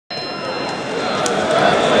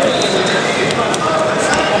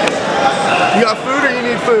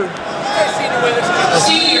I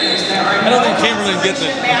don't think Chamberlain gets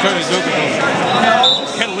it. Tony Zoka goes.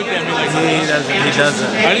 Kind of looked at me like he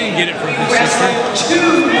doesn't. I didn't get it from his sister.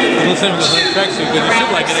 I listened to the tracksuit because you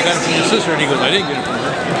should like it. I got it from your sister, and he goes, I didn't get it from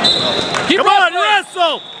her. Come on,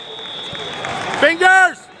 wrestle!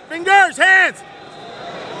 Fingers! Fingers! Hands!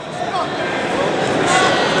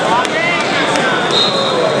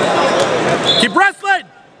 Keep wrestling!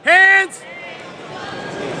 Hands!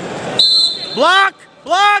 Block!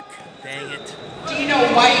 Block! Dang it. Dino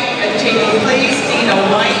White, taking please. Dino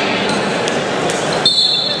White.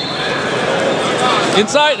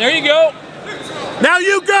 Inside, there you go. Now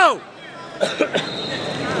you go! I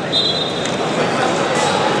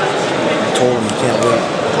told him you can't wait.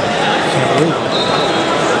 Can't wait.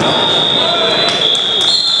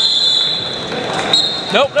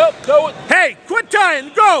 Nope, nope, go. Hey, quit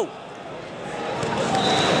tying, go!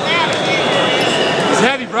 It's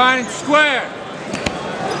heavy, Brian. Square.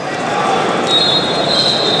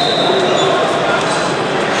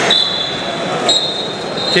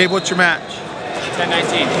 Okay, what's your match?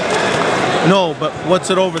 10-19. No, but what's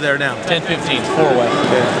it over there now? 10-15, 4-way.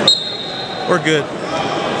 Okay. We're good.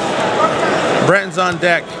 Brenton's on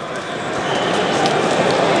deck.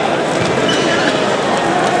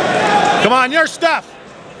 Come on, your stuff.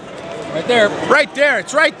 Right there. Right there,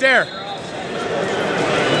 it's right there.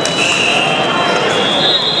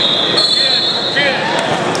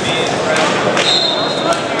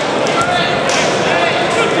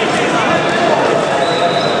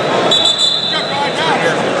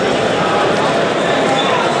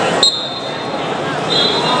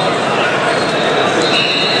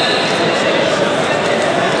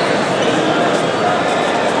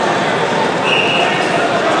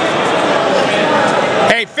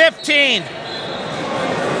 Hey, 15.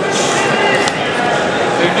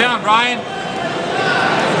 Take down, Brian.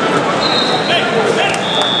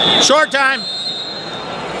 Short time.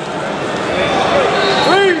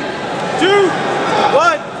 3, 2,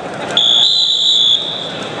 1.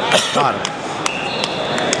 Bottom.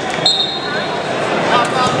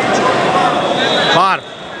 Bottom.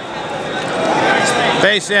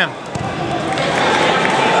 Face him.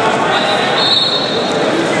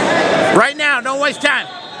 Right now, don't waste time.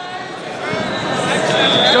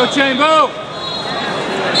 Go, Chambo.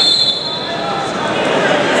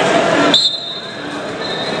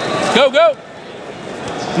 Go, go.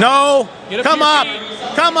 No. Get Come up.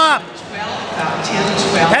 Come up. 12, about 10,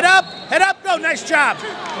 12. Head up. Head up. Go. Nice job.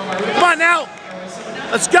 Come on now.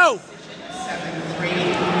 Let's go.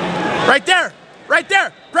 7-3. Right there. Right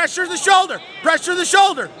there. Pressure the shoulder. Pressure the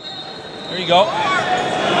shoulder. There you go.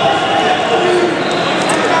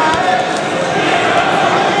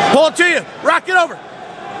 Pull it to you. Rock it over.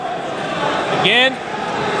 Again.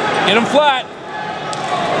 Get him flat.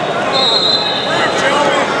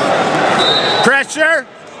 Pressure.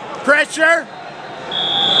 Pressure.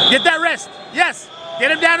 Get that wrist. Yes.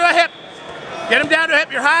 Get him down to a hip. Get him down to a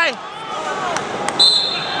hip. You're high.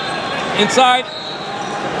 Inside.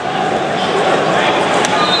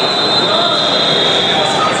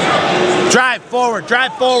 Drive forward.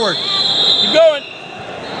 Drive forward. Keep going.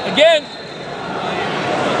 Again.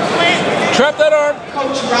 Trap that arm.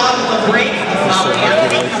 Coach Rob LeBrake,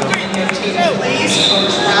 please.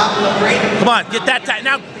 Coach Rob LeBrake. Come on. Get that tight.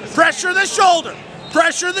 Now pressure the shoulder.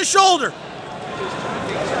 Pressure the shoulder.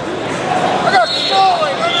 I got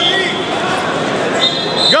stalling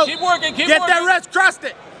underneath. Go. Keep working. Keep Get working. that wrist. Crossed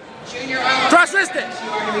it. Cross wrist it.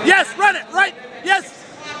 Yes. Run it. Right. Yes.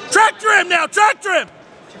 Tractor him now. Tractor him.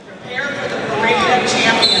 Prepare for the parade of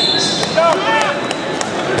champions.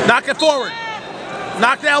 Knock it forward.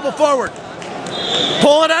 Knock the elbow forward.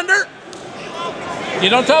 Pull it under.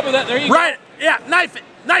 Get on top of that. There you go. Right. Yeah. Knife it.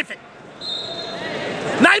 Knife it.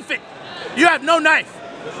 Knife it. You have no knife.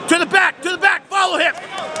 To the back. To the back. Follow him.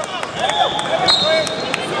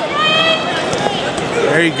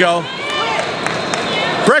 There you go.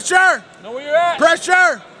 Pressure. Know where you're at.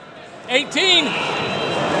 Pressure. 18.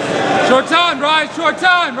 Short time, Brian. Short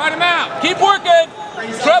time. Ride him out. Keep working.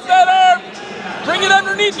 Trap that arm. Bring it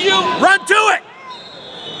underneath you. Run to it.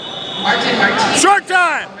 Martin Martinez. Short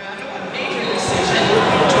time. Major decision.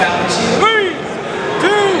 12-2.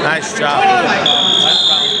 2. Nice job. 12,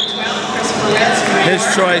 Chris Perez. His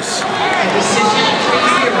choice. And decision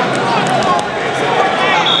 3-0.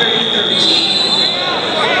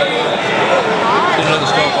 30-13. Get another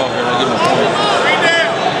stall call here. I'll give him a point.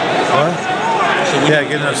 What? So Yeah,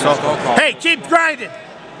 get another stall call. Hey, keep grinding.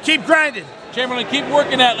 Keep grinding. Chamberlain, keep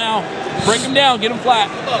working that now. Break him down. Get him flat.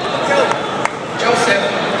 Joseph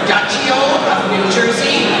Daccio of New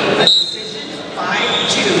Jersey. A decision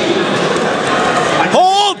 5-2.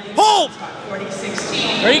 Hold. Hold.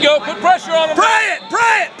 40-16. There you go. Put pressure on him. Pry it,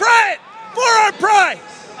 pry it, pry it. Forearm pry.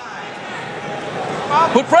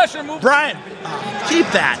 Put pressure. Move. Brian, keep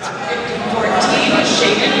that. 14,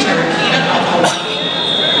 Shaden Turkina.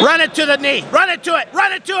 Run it to the knee. Run it to it.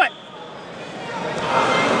 Run it to it.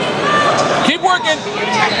 Keep working.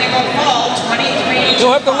 Technical fall, 23.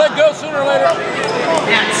 You'll have to let go sooner or later.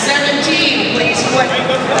 At 17, please put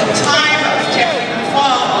the time of technical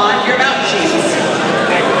fall on your mount sheets.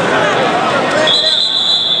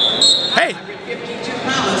 Hey, 52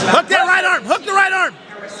 pounds. hook that right arm. Hook the right arm.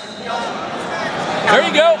 There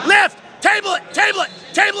you go. Lift. Table it. Table it.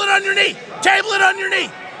 Table it on your knee. Table it on your knee.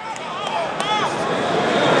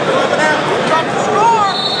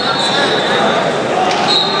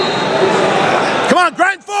 Come on,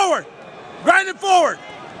 grind forward. Grind it forward.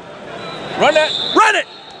 Run that. Run it.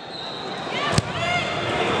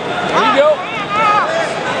 There you go.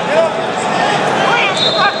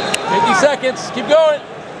 50 seconds. Keep going.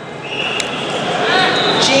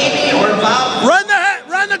 Jamie or Bob. Run the head.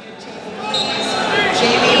 Run the.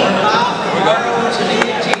 Jamie or Bob. To the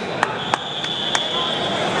table.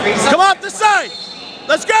 Come off the side.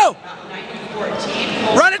 Let's go.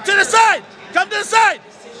 14. Run it to the side. Come to the side.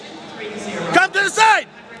 Come to the side.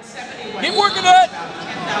 Keep working it.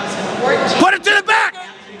 Put it to the back.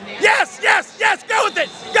 Yes, yes, yes. Go with it.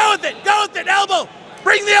 Go with it. Go with it. Elbow.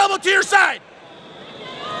 Bring the elbow to your side.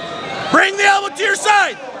 Bring the elbow to your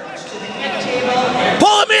side.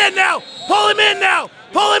 Pull him in now. Pull him in now.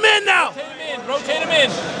 Pull him in now. Rotate him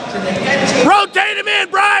in. Rotate him in,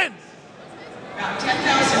 Brian. About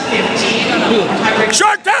 10,015.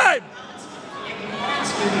 Short time.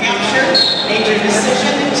 New Hampshire, major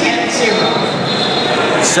decision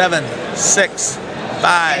 10-0. 7, 6,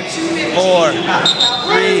 5, 4, 3,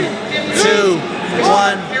 2,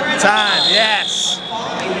 1. Time. Yes.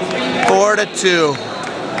 4-2.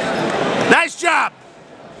 Nice job.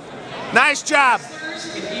 Nice job. If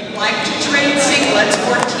you'd like to trade singlets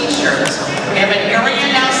or t-shirts, we have an